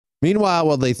Meanwhile,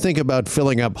 while they think about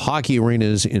filling up hockey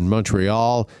arenas in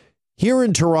Montreal, here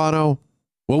in Toronto,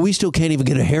 well, we still can't even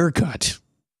get a haircut.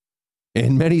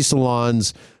 And many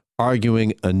salons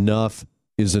arguing enough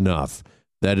is enough,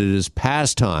 that it is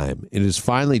past time. It is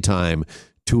finally time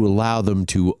to allow them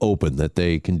to open, that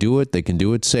they can do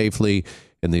it safely.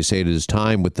 And they say it is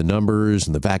time, with the numbers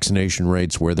and the vaccination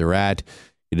rates where they're at,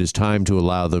 it is time to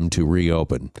allow them to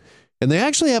reopen. And they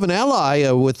actually have an ally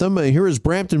with them. Here is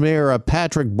Brampton Mayor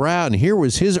Patrick Brown. Here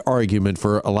was his argument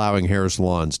for allowing hair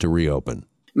salons to reopen.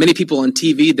 Many people on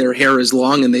TV, their hair is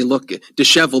long and they look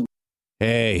disheveled.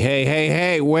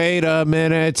 Hey, wait a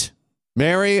minute.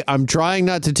 Mary, I'm trying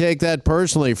not to take that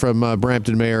personally from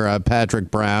Brampton Mayor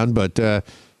Patrick Brown, but I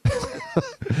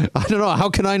don't know. How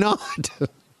can I not?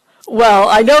 Well,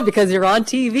 I know because you're on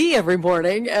TV every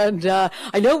morning, and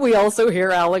I know we also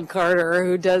hear Alan Carter,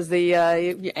 who does the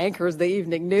anchors the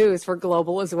evening news for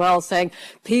Global as well, saying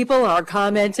people are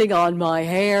commenting on my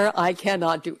hair. I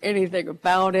cannot do anything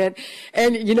about it.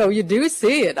 And, you know, you do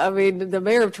see it. I mean, the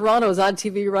mayor of Toronto is on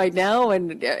TV right now,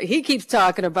 and he keeps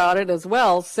talking about it as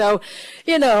well. So,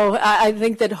 you know, I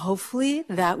think that hopefully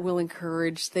that will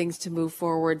encourage things to move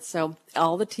forward so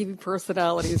all the TV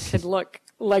personalities can look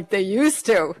like they used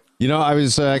to. You know,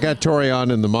 I got Tori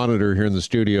on in the monitor here in the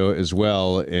studio as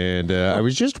well, and I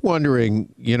was just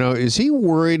wondering, you know, is he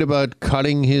worried about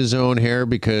cutting his own hair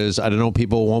because, I don't know,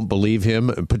 people won't believe him,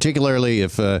 particularly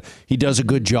if he does a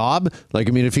good job? Like,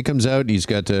 I mean, if he comes out, he's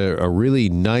got a really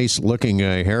nice looking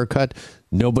haircut,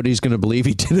 nobody's going to believe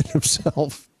he did it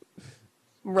himself.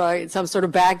 Right, some sort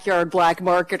of backyard black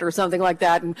market or something like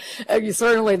that. And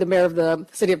certainly the mayor of the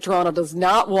city of Toronto does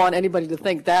not want anybody to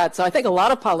think that. So I think a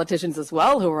lot of politicians as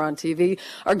well who are on TV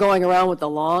are going around with the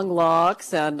long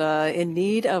locks and in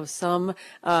need of some,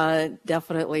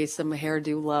 definitely some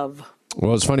hairdo love.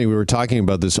 Well, it's funny. We were talking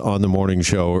about this on the morning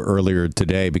show earlier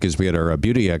today because we had our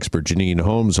beauty expert, Janine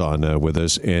Holmes, on with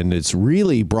us. And it's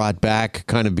really brought back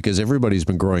kind of because everybody's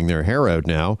been growing their hair out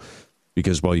now.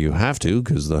 Because, well, you have to,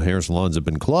 because the hair salons have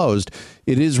been closed.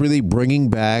 It is really bringing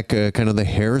back kind of the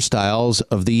hairstyles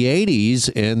of the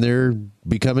 80s, and they're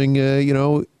becoming,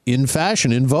 in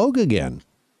fashion, in vogue again.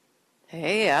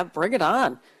 Hey, bring it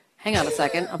on. Hang on a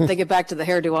second. I'm thinking back to the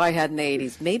hairdo I had in the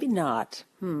 80s. Maybe not.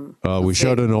 We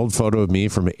showed an old photo of me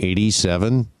from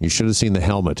 87. You should have seen the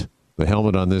helmet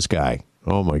on this guy.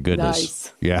 Oh, my goodness.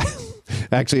 Nice. Yeah.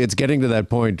 Actually, it's getting to that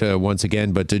point once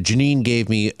again, but Janine gave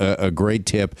me a great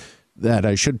tip that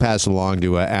I should pass along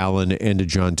to Alan and to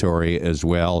John Tory as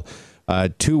well.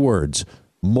 2 words: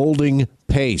 molding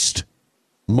paste.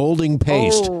 Molding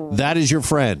paste. Oh. That is your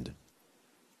friend.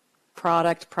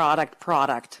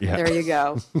 Product. Yeah. There you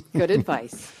go. Good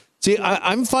advice. See,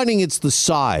 I'm finding it's the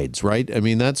sides, right? I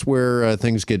mean, that's where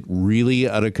things get really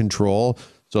out of control.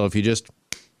 So if you just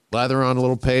lather on a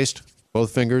little paste,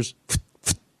 both fingers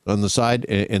on the side,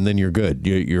 and then you're good.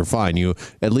 You're fine. You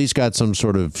at least got some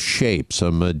sort of shape,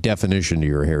 some definition to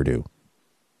your hairdo.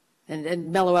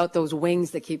 And mellow out those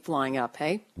wings that keep flying up,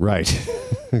 hey? Right.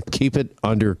 Keep it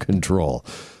under control.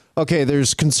 Okay,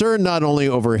 there's concern not only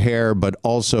over hair, but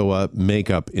also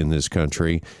makeup in this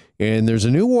country. And there's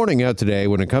a new warning out today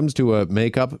when it comes to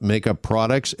makeup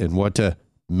products and what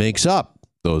makes up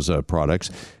those products.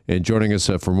 And joining us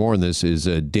for more on this is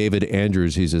David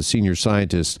Andrews. He's a senior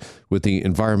scientist with the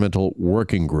Environmental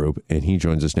Working Group, and he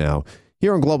joins us now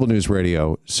here on Global News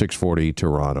Radio 640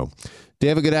 Toronto.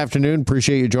 David, good afternoon.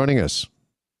 Appreciate you joining us.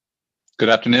 Good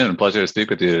afternoon. Pleasure to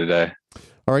speak with you today.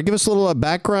 All right, give us a little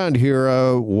background here.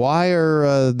 Why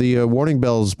are the warning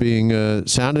bells being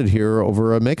sounded here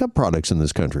over makeup products in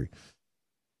this country?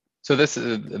 So this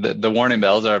is the warning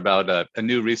bells are about a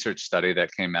new research study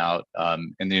that came out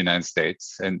in the United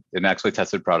States, and it actually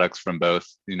tested products from both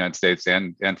the United States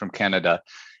and from Canada.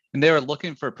 And they were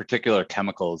looking for particular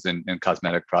chemicals in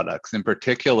cosmetic products, in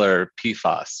particular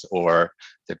PFAS, or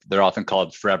they're often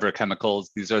called forever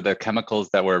chemicals. These are the chemicals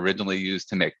that were originally used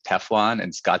to make Teflon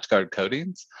and Scotchgard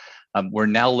coatings. We're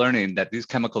now learning that these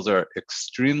chemicals are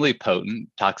extremely potent,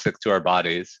 toxic to our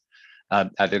bodies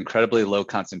at incredibly low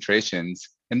concentrations.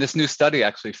 And this new study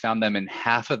actually found them in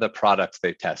half of the products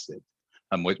they tested,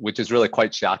 which is really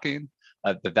quite shocking.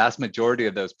 The vast majority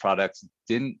of those products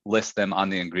didn't list them on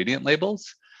the ingredient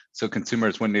labels, so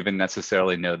consumers wouldn't even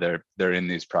necessarily know they're in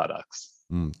these products.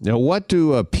 Now, what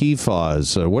do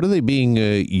PFAS, what are they being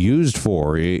used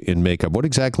for in makeup? What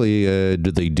exactly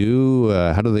do they do?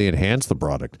 How do they enhance the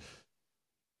product?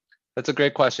 That's a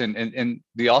great question. And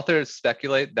the authors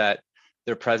speculate that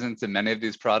their presence in many of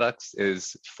these products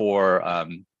is for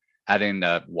adding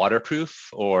waterproof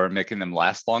or making them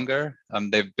last longer.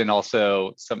 They've been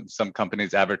also, some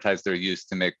companies advertise their use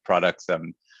to make products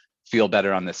feel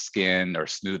better on the skin or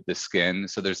smooth the skin.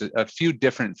 So there's a few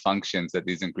different functions that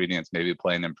these ingredients may be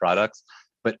playing in products,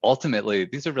 but ultimately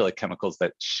these are really chemicals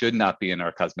that should not be in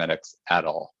our cosmetics at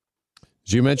all.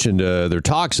 As you mentioned, they're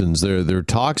toxins. They're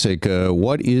toxic.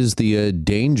 What is the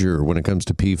danger when it comes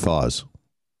to PFAS?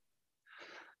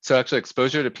 So actually,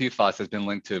 exposure to PFAS has been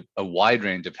linked to a wide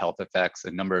range of health effects,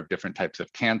 a number of different types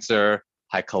of cancer,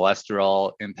 high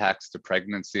cholesterol, impacts to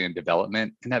pregnancy and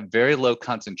development. And at very low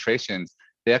concentrations,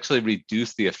 they actually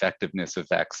reduce the effectiveness of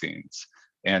vaccines.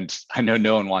 And I know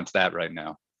no one wants that right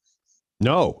now.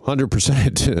 No,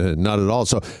 100%, not at all.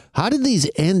 So how did these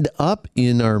end up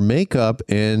in our makeup?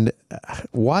 And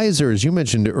why is there, as you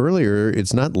mentioned earlier,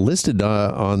 it's not listed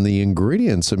on the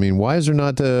ingredients? I mean, why is there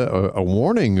not a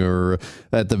warning or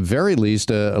at the very least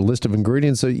a list of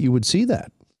ingredients that you would see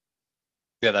that?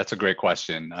 Yeah, that's a great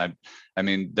question. I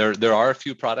mean, there are a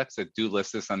few products that do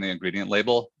list this on the ingredient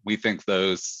label. We think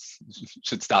those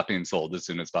should stop being sold as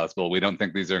soon as possible. We don't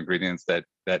think these are ingredients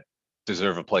that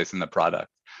deserve a place in the product.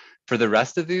 For the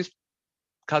rest of these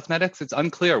cosmetics, it's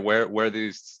unclear where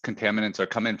these contaminants are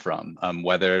coming from,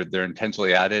 whether they're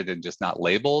intentionally added and just not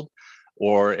labeled,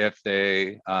 or if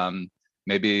they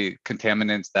maybe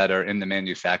contaminants that are in the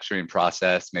manufacturing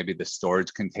process, maybe the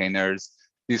storage containers.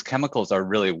 These chemicals are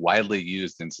really widely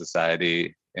used in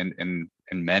society in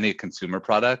many consumer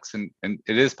products, and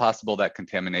it is possible that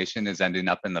contamination is ending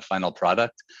up in the final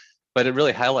product, but it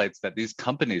really highlights that these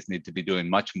companies need to be doing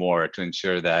much more to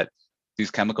ensure that these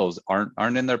chemicals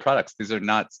aren't in their products. This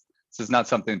is not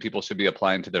something people should be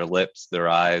applying to their lips, their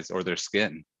eyes, or their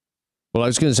skin. Well, I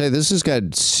was going to say, this has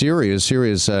got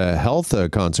serious health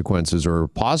consequences or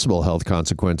possible health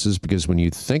consequences, because when you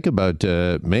think about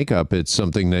makeup, it's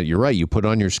something that, you're right, you put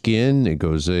on your skin, it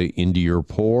goes into your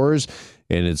pores,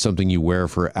 and it's something you wear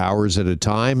for hours at a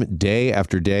time, day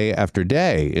after day after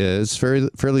day. It's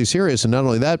fairly serious. And not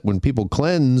only that, when people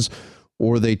cleanse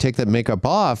or they take that makeup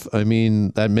off, I mean,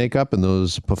 that makeup and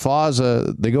those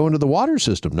PFAS, they go into the water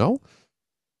system, no?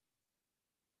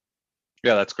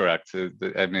 Yeah, that's correct.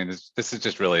 I mean, this is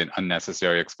just really an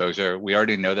unnecessary exposure. We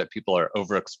already know that people are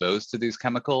overexposed to these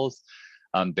chemicals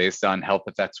based on health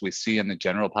effects we see in the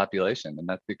general population. And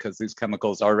that's because these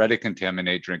chemicals already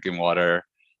contaminate drinking water,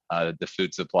 the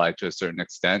food supply to a certain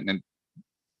extent. And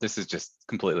this is just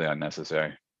completely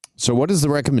unnecessary. So what is the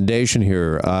recommendation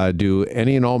here? Do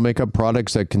any and all makeup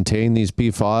products that contain these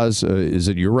PFAS, is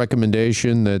it your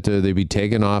recommendation that they be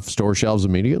taken off store shelves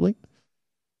immediately?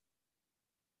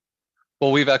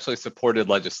 Well, we've actually supported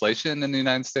legislation in the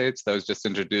United States that was just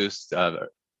introduced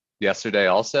yesterday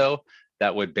also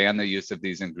that would ban the use of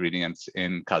these ingredients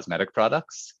in cosmetic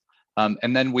products.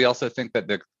 And then we also think that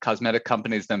the cosmetic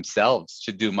companies themselves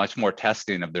should do much more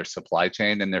testing of their supply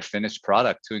chain and their finished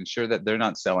product to ensure that they're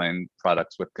not selling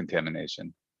products with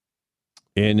contamination.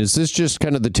 And is this just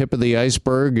kind of the tip of the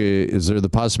iceberg? Is there the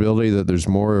possibility that there's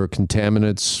more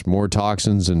contaminants, more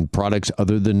toxins and products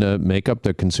other than makeup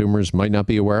that consumers might not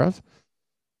be aware of?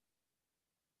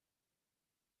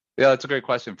 Yeah, that's a great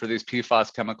question. For these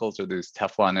PFAS chemicals or these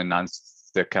Teflon and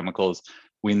nonstick chemicals,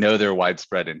 we know they're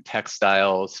widespread in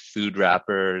textiles, food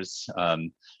wrappers,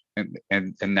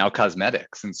 and now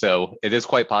cosmetics. And so it is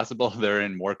quite possible they're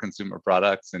in more consumer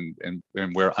products and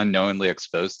we're unknowingly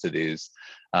exposed to these.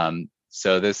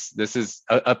 So this is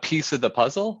a piece of the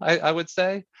puzzle, I would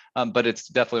say, but it's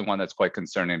definitely one that's quite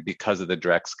concerning because of the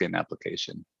direct skin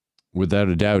application. Without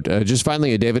a doubt. Just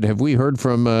finally, David, have we heard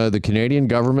from the Canadian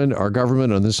government, our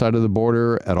government on this side of the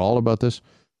border at all about this?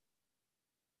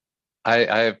 I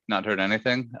have not heard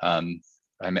anything. I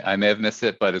may have missed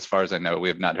it, but as far as I know, we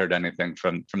have not heard anything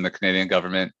from the Canadian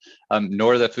government,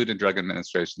 nor the Food and Drug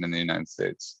Administration in the United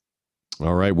States.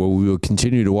 All right. Well, we will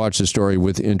continue to watch the story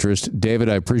with interest. David,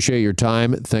 I appreciate your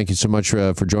time. Thank you so much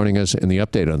for joining us and the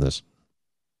update on this.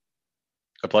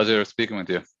 A pleasure speaking with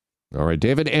you. All right.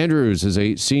 David Andrews is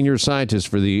a senior scientist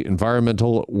for the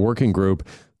Environmental Working Group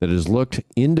that has looked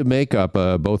into makeup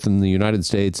both in the United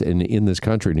States and in this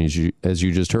country. And as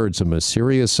you just heard, some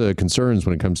serious concerns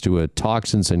when it comes to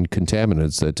toxins and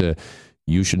contaminants that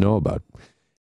you should know about.